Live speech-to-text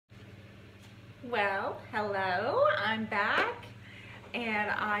Well, hello, I'm back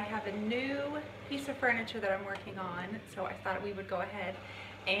and I have a new piece of furniture that I'm working on, so I thought we would go ahead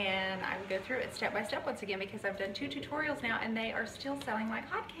and I would go through it step by step once again because I've done 2 tutorials now and they are still selling like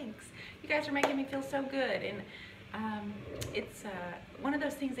hotcakes. You guys are making me feel so good, and it's one of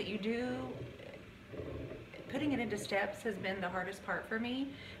those things that you do. Putting it into steps has been the hardest part for me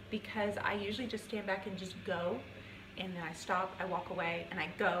because I usually just stand back and just go, and then I stop, I walk away, and I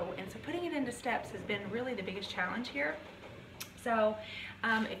go. And so putting it into steps has been really the biggest challenge here. So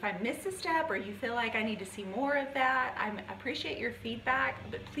if I miss a step or you feel like I need to see more of that, I appreciate your feedback,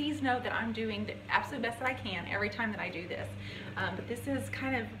 but please know that I'm doing the absolute best that I can every time that I do this. But this is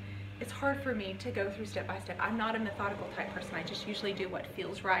kind of, it's hard for me to go through step by step. I'm not a methodical type person. I just usually do what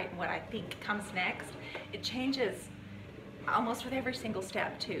feels right and what I think comes next. It changes almost with every single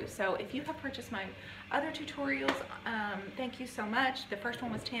step too. So if you have purchased my other tutorials, thank you so much. The first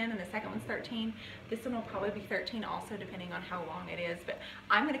one was 10 and the second one's 13. This one will probably be 13 also, depending on how long it is. But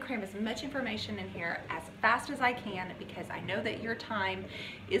I'm going to cram as much information in here as fast as I can because I know that your time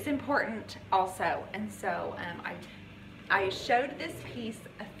is important also. And so I showed this piece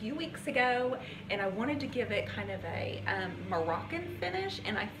a few weeks ago and I wanted to give it kind of a Moroccan finish.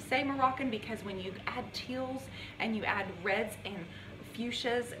 And I say Moroccan because when you add teals and you add reds and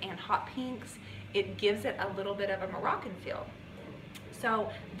fuchsias and hot pinks, it gives it a little bit of a Moroccan feel. So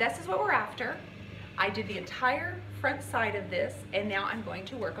this is what we're after. I did the entire front side of this, and now I'm going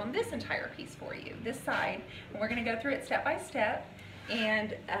to work on this entire piece for you, this side, and we're going to go through it step by step.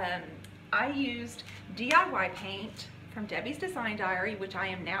 And I used DIY paint from Debi's Design Diary, which I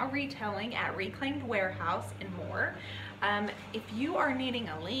am now retailing at Reclaimed Warehouse and more. If you are needing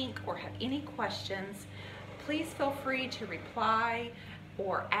a link or have any questions, please feel free to reply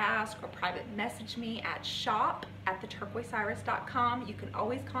or ask or private message me at shop@theturquoiseiris.com. You can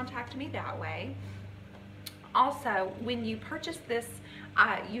always contact me that way. Also, when you purchase this,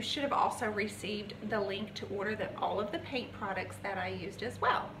 you should have also received the link to order all of the paint products that I used as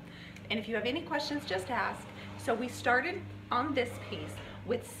well. And if you have any questions, just ask. So we started on this piece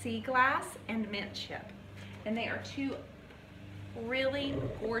with sea glass and mint chip. And they are two really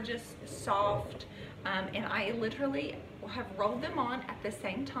gorgeous, soft, and I literally have rolled them on at the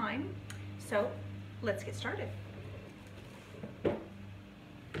same time. So let's get started.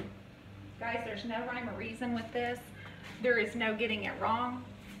 Guys, there's no rhyme or reason with this. There is no getting it wrong,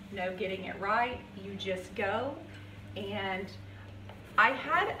 no getting it right. You just go. And I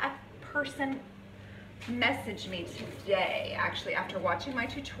had a person message me today, actually, after watching my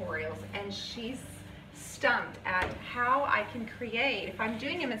tutorials, and she's stumped at how I can create. If I'm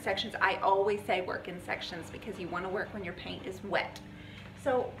doing them in sections, I always say work in sections because you want to work when your paint is wet.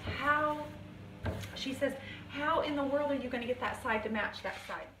 So she says, how in the world are you going to get that side to match that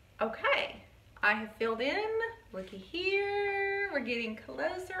side? Okay, I have filled in. Looky here, we're getting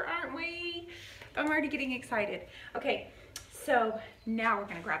closer, aren't we? I'm already getting excited. Okay, so now we're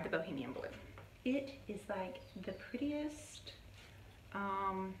going to grab the Bohemian blue. It is like the prettiest,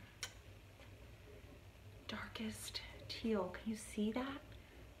 darkest teal. Can you see that?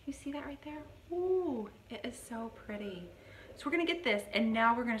 Can you see that right there? Ooh, it is so pretty. So we're gonna get this, and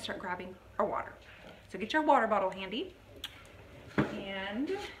now we're gonna start grabbing our water. So get your water bottle handy.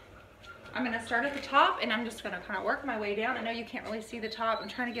 And I'm gonna start at the top, and I'm just gonna kind of work my way down. I know you can't really see the top. I'm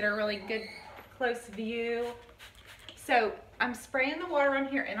trying to get a really good close view. So I'm spraying the water on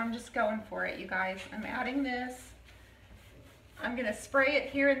here and I'm just going for it, you guys. I'm adding this. I'm gonna spray it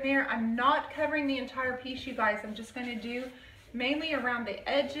here and there. I'm not covering the entire piece, you guys. I'm just gonna do mainly around the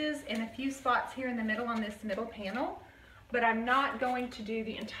edges and a few spots here in the middle on this middle panel, but I'm not going to do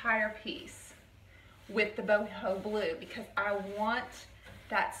the entire piece with the Boho blue because I want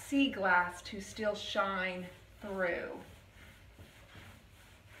that sea glass to still shine through.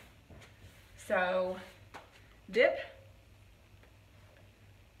 So dip,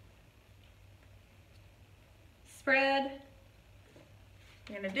 spread.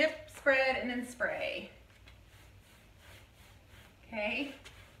 You're gonna dip, spread, and then spray. Okay.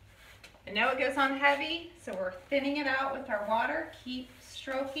 I know it goes on heavy, so we're thinning it out with our water. Keep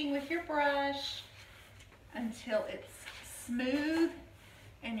stroking with your brush until it's smooth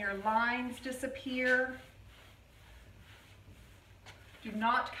and your lines disappear. Do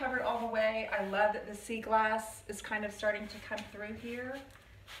not cover it all the way. I love that the sea glass is kind of starting to come through here.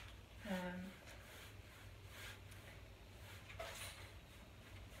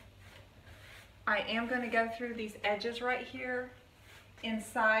 I am going to go through these edges right here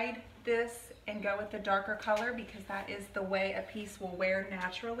inside this and go with the darker color because that is the way a piece will wear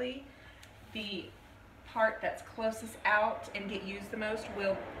naturally. The part that's closest out and get used the most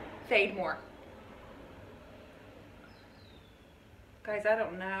will fade more. Guys, I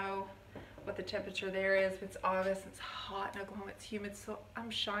don't know what the temperature there is. It's August, it's hot in Oklahoma, it's humid, so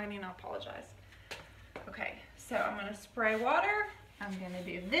I'm shining, I apologize. Okay, so I'm gonna spray water. I'm gonna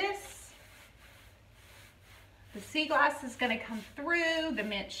do this. The sea glass is gonna come through, the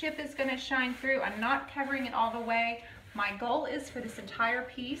mint chip is gonna shine through. I'm not covering it all the way. My goal is for this entire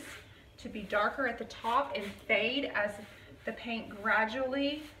piece to be darker at the top and fade as the paint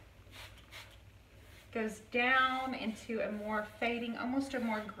gradually goes down into a more fading, almost a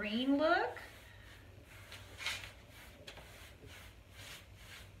more green look.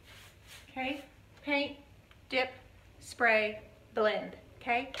 Okay, paint, dip, spray, blend,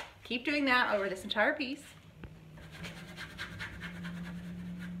 okay? Keep doing that over this entire piece.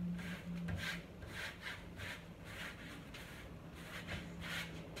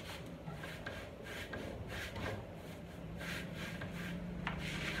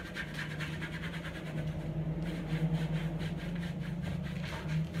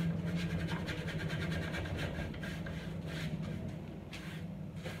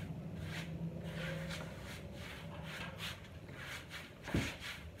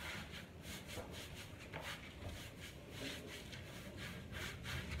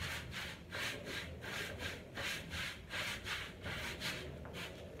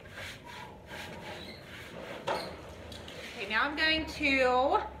 Now I'm going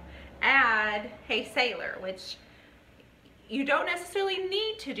to add Hey Sailor, which you don't necessarily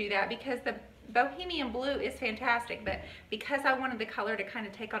need to do that because the Bohemian Blue is fantastic, but because I wanted the color to kind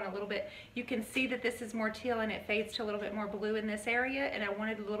of take on a little bit, you can see that this is more teal and it fades to a little bit more blue in this area, and I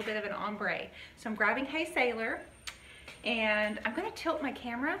wanted a little bit of an ombre. So I'm grabbing Hey Sailor, and I'm going to tilt my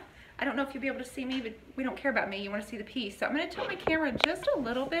camera. I don't know if you'll be able to see me, but we don't care about me. You want to see the piece. So I'm going to tilt my camera just a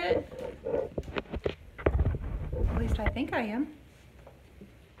little bit. At least I think I am.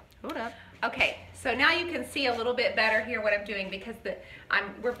 Hold up. Okay, so now you can see a little bit better here what I'm doing because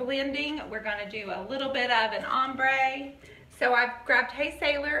we're blending. We're gonna do a little bit of an ombre. So I've grabbed Hey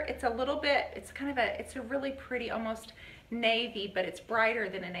Sailor. It's a little bit, it's a really pretty, almost navy, but it's brighter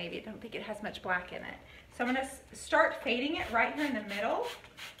than a navy. I don't think it has much black in it. So I'm gonna start fading it right here in the middle.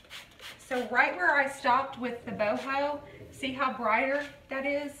 So right where I stopped with the boho, see how brighter that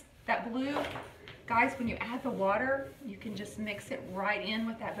is, that blue? Guys, when you add the water, you can just mix it right in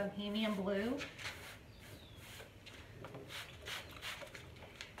with that Bohemian Blue.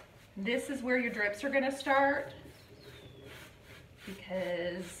 This is where your drips are going to start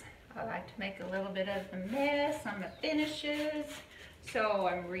because I like to make a little bit of a mess on the finishes. So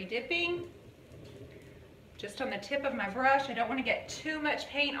I'm re-dipping just on the tip of my brush. I don't want to get too much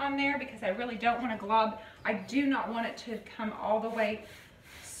paint on there because I really don't want to glob. I do not want it to come all the way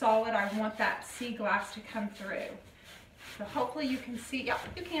solid. I want that sea glass to come through. So hopefully you can see, yeah,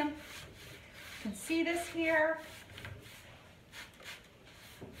 you can. You can see this here.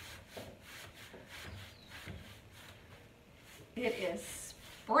 It is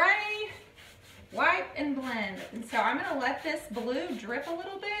spray, wipe, and blend. And so I'm gonna let this blue drip a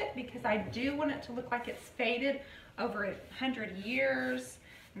little bit because I do want it to look like it's faded over 100 years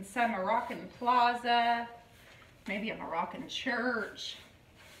in some Moroccan plaza, maybe a Moroccan church.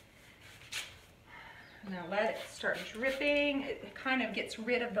 Now let it start dripping. It kind of gets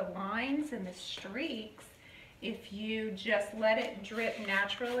rid of the lines and the streaks if you just let it drip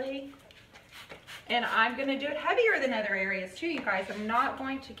naturally. And I'm going to do it heavier than other areas too, you guys. I'm not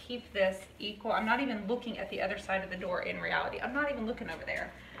going to keep this equal. I'm not even looking at the other side of the door in reality. I'm not even looking over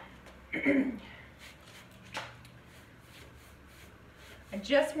there. I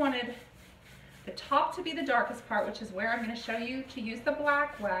just wanted the top to be the darkest part, which is where I'm going to show you to use the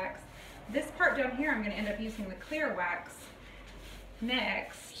black wax. This part down here, I'm going to end up using the clear wax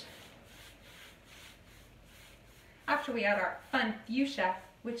next, after we add our fun fuchsia,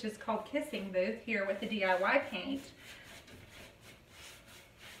 which is called Kissing Booth here with the DIY paint.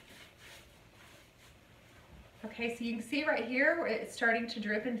 Okay, so you can see right here where it's starting to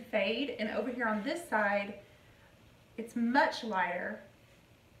drip and fade, and over here on this side, it's much lighter.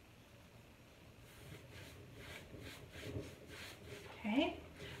 Okay.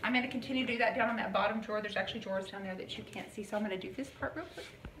 I'm going to continue to do that down on that bottom drawer. There's actually drawers down there that you can't see, so I'm going to do this part real quick.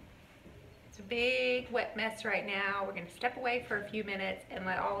 It's a big wet mess right now. We're going to step away for a few minutes and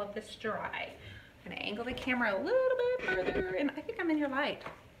let all of this dry. I'm going to angle the camera a little bit further, and I think I'm in your light.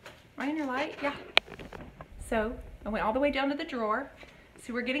 Am I in your light? Yeah. So I went all the way down to the drawer.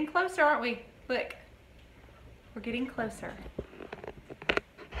 See, we're getting closer, aren't we? Look, we're getting closer.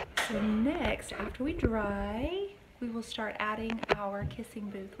 So next, after we dry, we will start adding our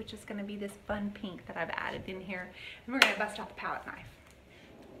Kissing Booth, which is going to be this fun pink that I've added in here. And we're going to bust out the palette knife.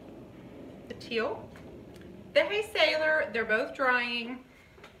 The teal, the Hey Sailor, they're both drying.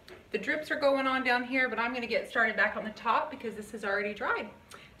 The drips are going on down here, but I'm gonna get started back on the top because this is already dried.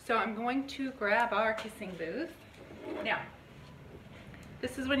 So I'm going to grab our kissing booth. Now,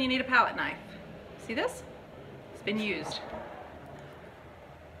 this is when you need a palette knife. See this? It's been used.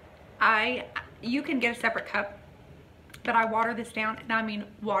 You can get a separate cup, but I water this down, and I mean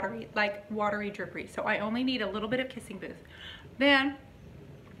watery, like watery drippery. So I only need a little bit of kissing booth. Then,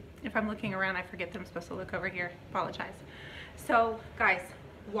 if I'm looking around, I forget that I'm supposed to look over here. Apologize. So guys,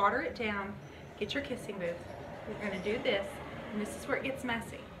 water it down, get your kissing booth. We're gonna do this, and this is where it gets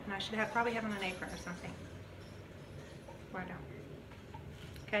messy. And I should probably have on an apron or something. Why not?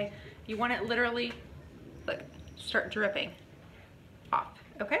 Okay, you want it literally, look, start dripping off,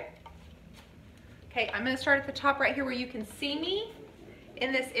 okay? Okay, I'm gonna start at the top right here where you can see me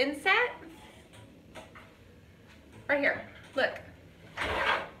in this inset. Right here, look.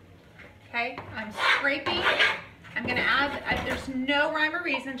 Okay, I'm scraping. I'm gonna add, there's no rhyme or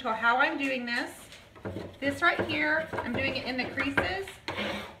reason to how I'm doing this. This right here, I'm doing it in the creases.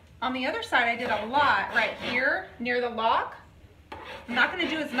 On the other side, I did a lot right here near the lock. I'm not gonna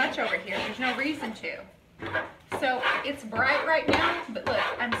do as much over here. There's no reason to. So it's bright right now, but look,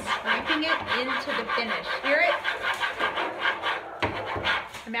 I'm scraping it into the finish. Hear it?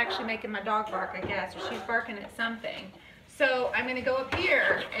 I'm actually making my dog bark, I guess, or she's barking at something. So I'm gonna go up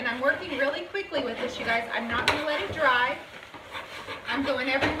here, and I'm working really quickly with this, you guys. I'm not gonna let it dry. I'm going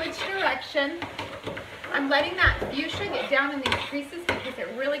every which direction. I'm letting that fuchsia get down in these creases because it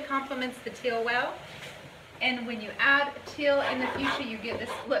really complements the teal well. And when you add teal and the fuchsia, you get this,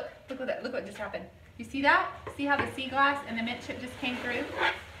 look what just happened. You see that? See how the sea glass and the mint chip just came through?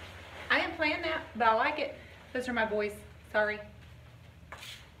 I didn't plan that, but I like it. Those are my boys, sorry.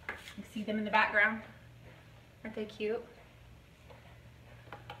 You see them in the background? Aren't they cute?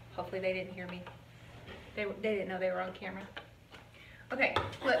 Hopefully they didn't hear me. They didn't know they were on camera. Okay,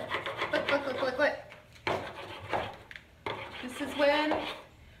 look. This is when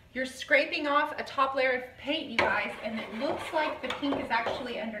you're scraping off a top layer of paint, you guys, and it looks like the pink is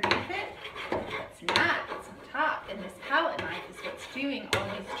actually underneath it. It's not, it's on top, and this palette knife is what's doing all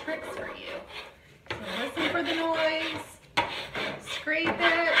these tricks for you. So listen for the noise, scrape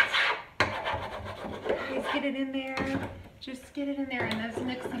it, guys, get it in there. Just get it in there in those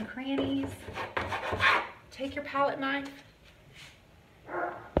nooks and crannies. Take your palette knife,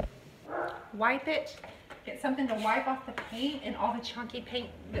 wipe it, get something to wipe off the paint and all the chunky paint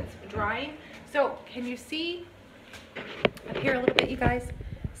that's drying. So can you see up here a little bit, you guys?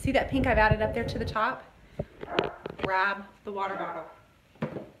 See that pink I've added up there to the top? Grab the water bottle.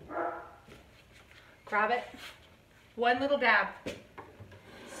 Grab it. One little dab.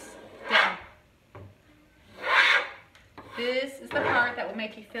 Down. This is the part that will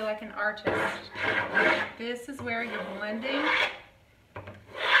make you feel like an artist. This is where you're blending.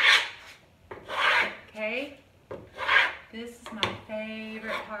 Okay? This is my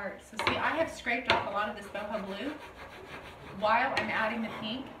favorite part. So see, I have scraped off a lot of this Boho blue while I'm adding the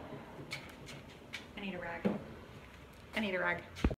pink. I need a rag.